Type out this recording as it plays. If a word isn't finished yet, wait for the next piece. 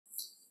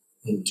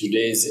In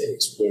today's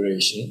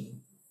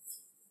exploration,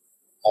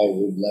 I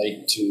would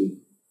like to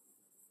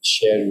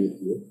share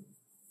with you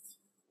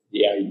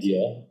the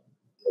idea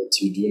that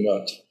you do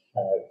not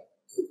have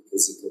a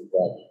physical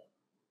body.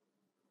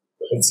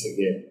 Once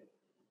again,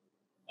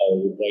 I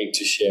would like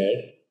to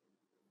share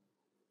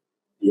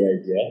the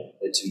idea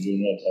that you do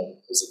not have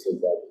a physical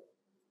body.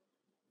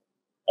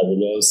 I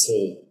will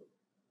also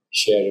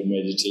share a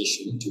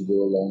meditation to go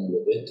along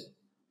with it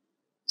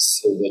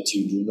so that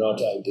you do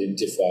not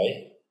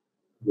identify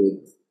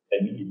with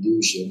an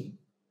illusion,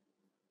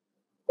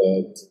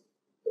 but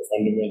the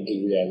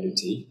fundamental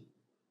reality,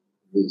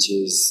 which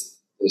is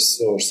the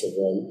source of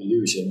all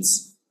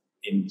illusions,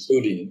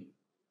 including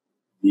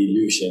the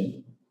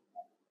illusion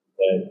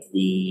that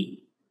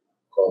we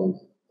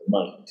call the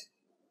mind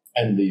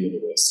and the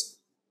universe.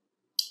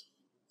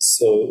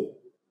 So,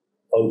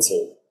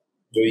 also,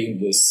 doing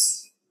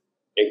this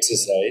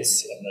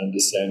exercise and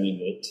understanding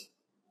it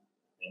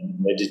and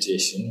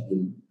meditation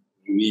will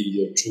reveal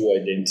your true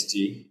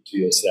identity to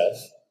yourself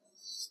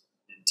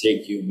and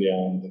take you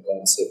beyond the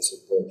concepts of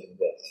birth and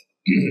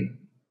death.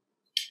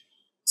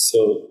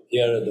 So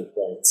here are the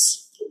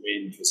points, the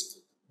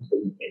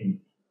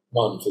main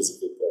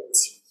non-physical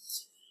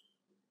points.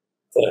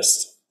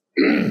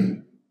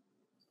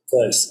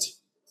 First,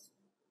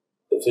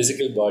 the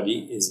physical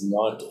body is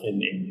not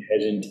an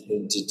inherent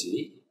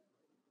entity,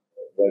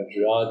 but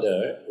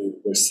rather a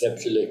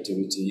perceptual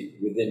activity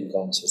within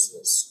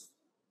consciousness.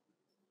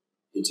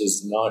 It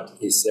is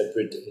not a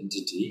separate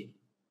entity,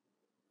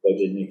 but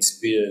an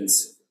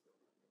experience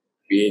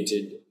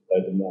created by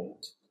the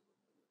mind.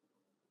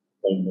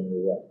 Point number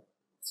one.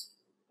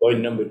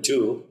 Point number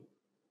two,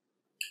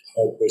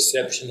 our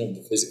perception of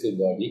the physical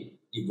body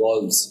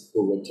evolves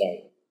over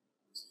time,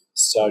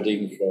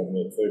 starting from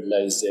a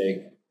fertilized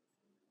egg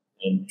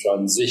and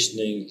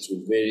transitioning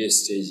through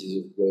various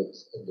stages of growth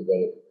and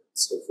development.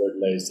 So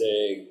fertilized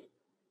egg,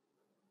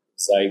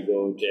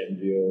 zygote,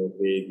 embryo,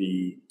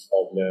 baby,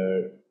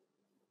 toddler,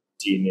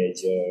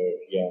 teenager,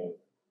 young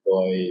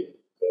boy,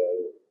 girl,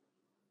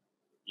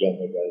 young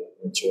adult,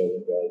 mature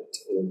adult,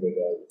 old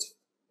adult,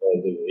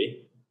 all the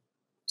way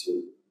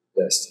to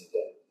destiny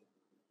death.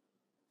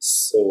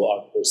 So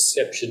our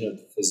perception of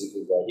the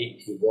physical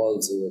body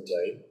evolves over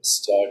time,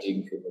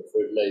 starting from a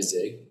fertilized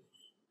egg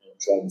and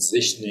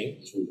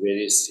transitioning through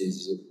various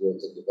stages of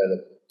growth and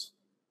development.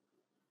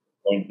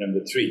 Point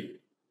number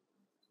three,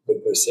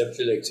 the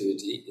perceptual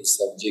activity is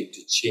subject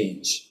to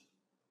change.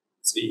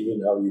 So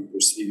even how you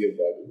perceive your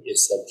body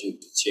is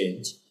subject to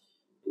change.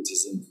 It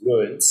is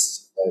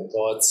influenced by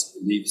thoughts,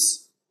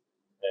 beliefs,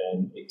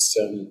 and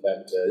external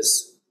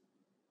factors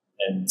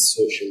and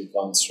social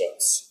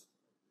constructs.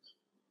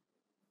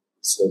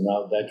 So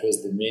now that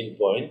was the main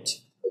point,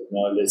 but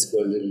now let's go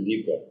a little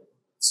deeper.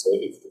 So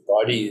if the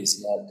body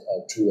is not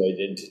our true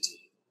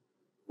identity,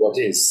 what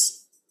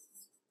is?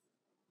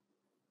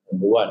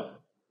 Number one,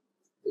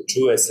 the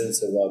true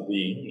essence of our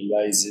being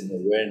lies in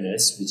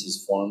awareness, which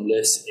is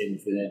formless,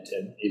 infinite,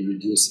 and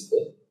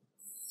irreducible.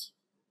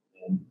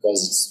 And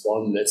because it's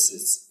formless,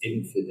 it's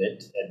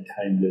infinite and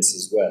timeless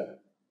as well.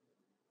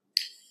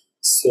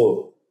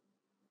 So,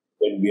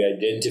 when we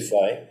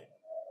identify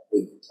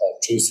with our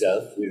true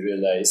self, we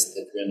realize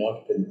that we are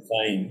not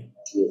confined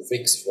to a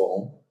fixed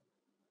form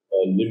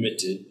or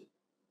limited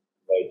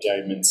by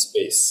time and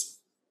space.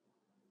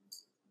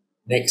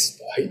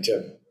 Next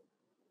item,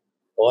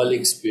 all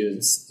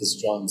experience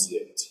is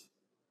transient.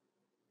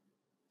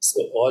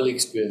 So all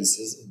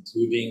experiences,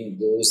 including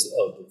those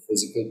of the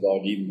physical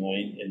body,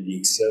 mind, and the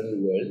external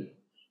world,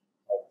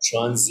 are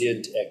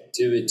transient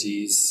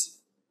activities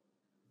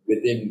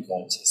within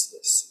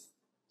consciousness.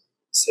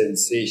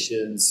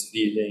 Sensations,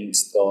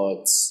 feelings,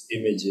 thoughts,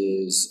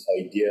 images,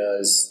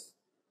 ideas,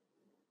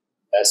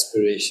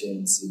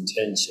 aspirations,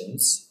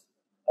 intentions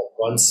are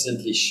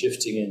constantly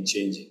shifting and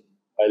changing,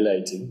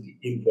 highlighting the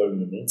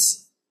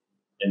impermanence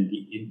and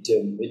the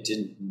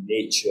intermittent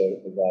nature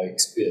of our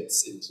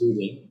experience,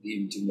 including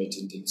the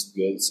intermittent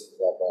experience of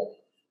our body.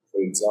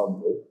 For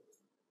example,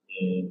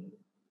 in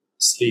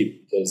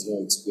sleep, there is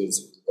no experience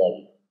of the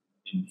body.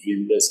 In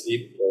dreamless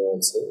sleep, or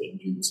also in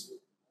dream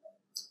sleep.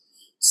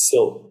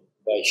 So,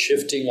 by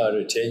shifting our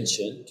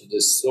attention to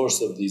the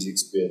source of these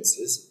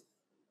experiences,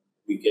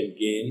 we can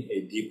gain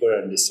a deeper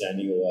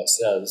understanding of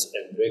ourselves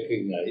and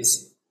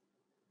recognize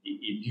the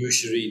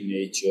illusory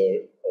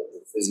nature of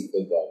the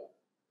physical body.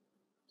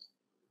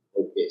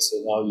 Okay, so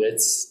now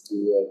let's do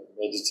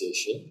a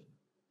meditation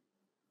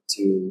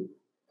to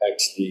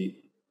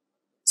actually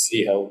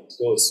see how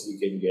close we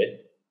can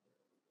get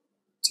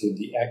to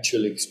the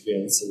actual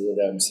experience of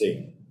what I'm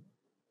saying.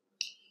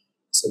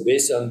 So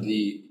based on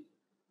the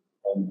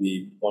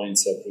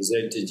points I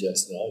presented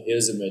just now,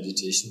 here's a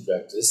meditation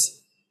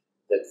practice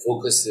that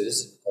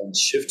focuses on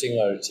shifting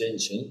our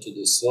attention to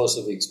the source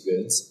of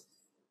experience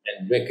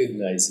and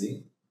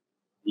recognizing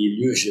the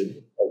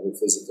illusion of the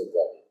physical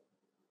body.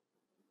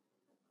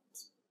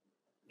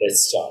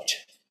 Let's start.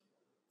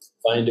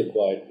 Find a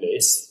quiet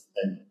place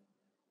and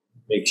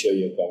make sure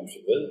you're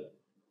comfortable,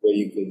 where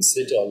you can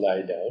sit or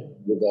lie down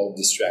without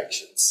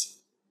distractions.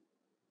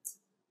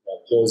 Now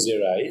close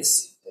your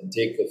eyes and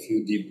take a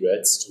few deep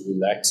breaths to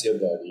relax your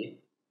body.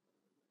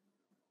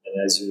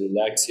 And as you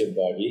relax your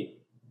body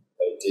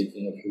by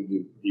taking a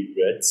few deep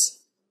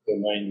breaths, your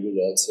mind will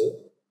also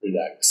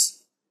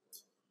relax.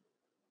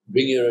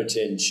 Bring your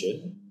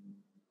attention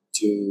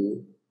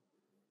to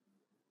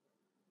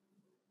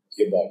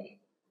your body,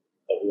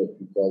 or what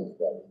we call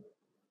the body.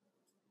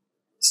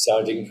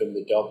 Starting from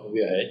the top of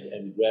your head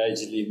and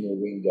gradually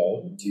moving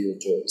down to your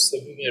toes.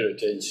 So bring your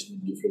attention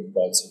to different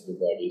parts of the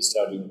body,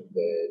 starting from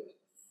the head,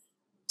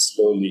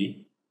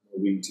 slowly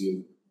moving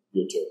to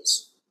your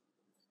toes.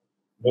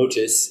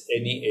 Notice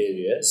any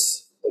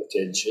areas of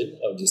tension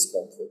or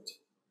discomfort.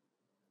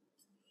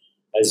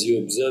 As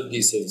you observe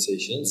these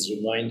sensations,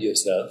 remind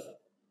yourself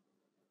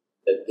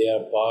that they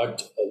are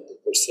part of the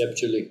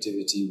perceptual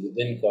activity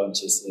within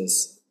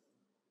consciousness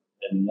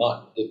and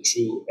not the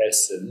true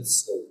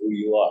essence of who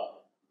you are.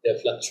 They are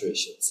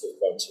fluctuations of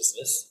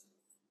consciousness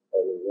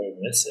or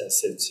awareness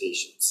as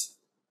sensations.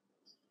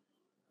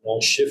 Now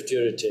shift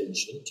your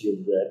attention to your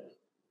breath,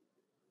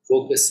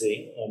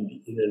 focusing on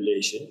the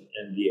inhalation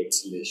and the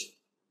exhalation.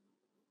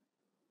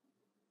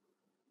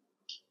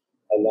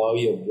 Allow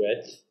your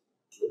breath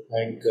to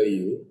anchor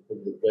you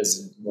in the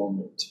present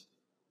moment.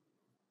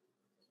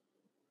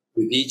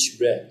 With each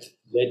breath,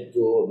 let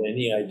go of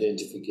any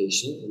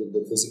identification with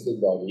the physical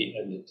body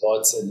and the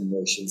thoughts and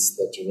emotions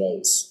that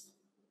arise.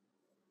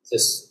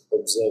 Just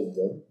observe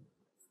them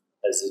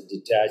as a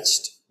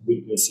detached,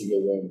 witnessing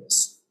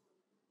awareness.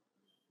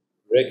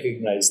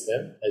 Recognize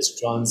them as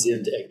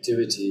transient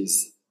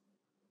activities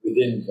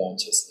within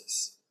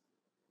consciousness.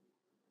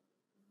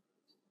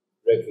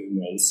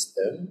 Recognize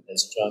them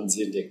as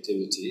transient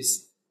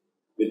activities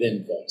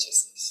within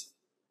consciousness.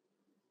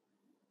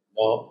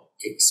 Now,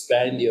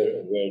 expand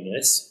your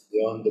awareness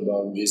beyond the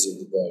boundaries of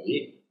the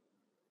body,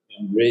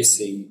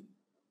 embracing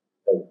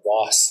the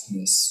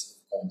vastness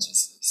of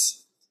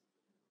consciousness.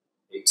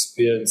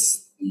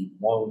 Experience the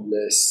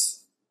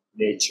boundless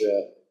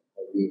nature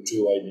of your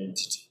true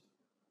identity.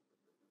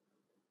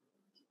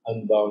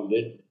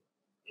 Unbounded,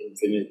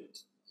 infinite,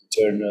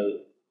 eternal,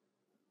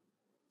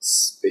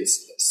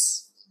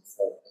 spaceless,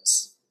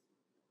 formless.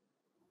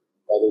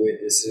 By the way,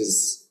 this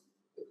is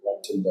the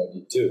quantum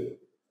body too.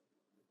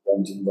 The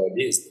quantum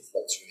body is the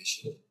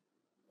fluctuation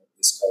of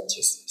this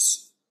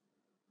consciousness.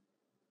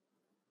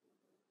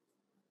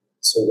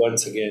 So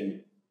once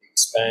again,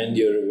 expand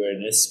your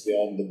awareness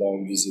beyond the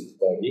boundaries of the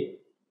body,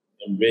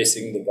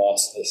 embracing the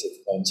vastness of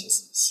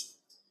consciousness.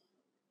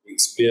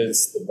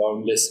 Experience the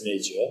boundless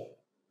nature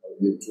of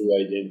your true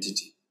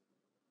identity.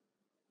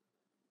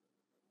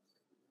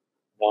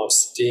 Now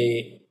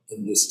stay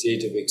in the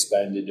state of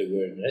expanded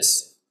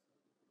awareness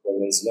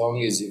for as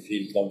long as you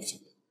feel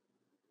comfortable,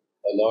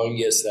 allowing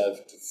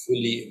yourself to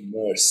fully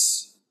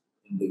immerse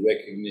in the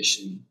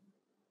recognition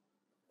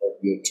of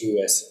your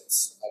true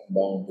essence,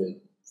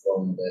 unbounded,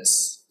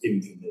 formless,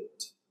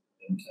 infinite,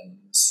 and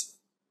timeless.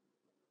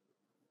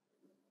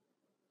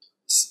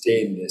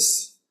 Stay in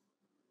this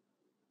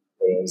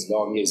for as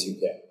long as you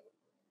can.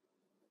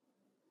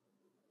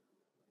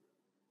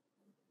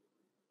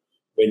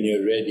 When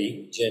you're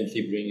ready,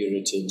 gently bring your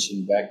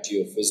attention back to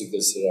your physical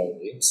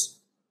surroundings.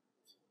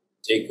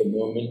 Take a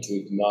moment to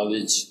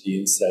acknowledge the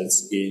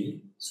insights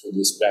gained through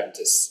this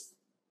practice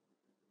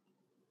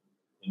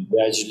and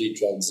gradually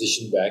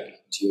transition back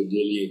to your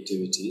daily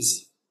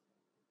activities,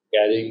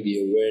 carrying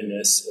the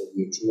awareness of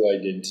your true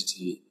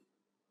identity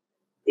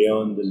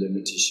beyond the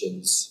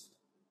limitations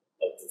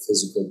of the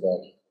physical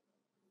body.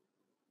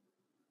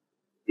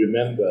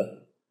 Remember,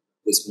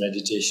 this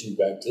meditation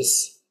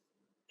practice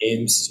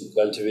aims to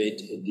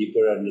cultivate a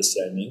deeper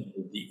understanding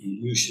of the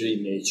illusory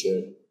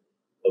nature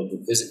of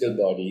the physical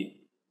body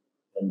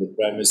and the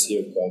primacy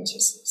of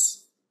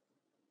consciousness.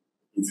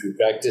 If you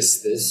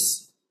practice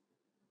this,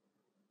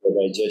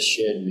 what I just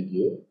shared with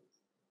you,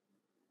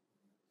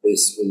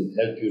 this will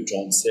help you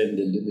transcend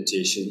the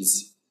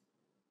limitations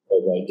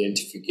of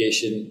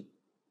identification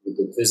with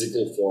the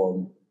physical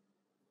form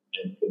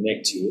and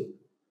connect you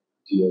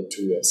to your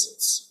true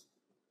essence.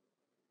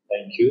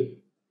 Thank you.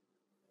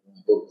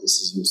 I hope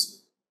this is useful.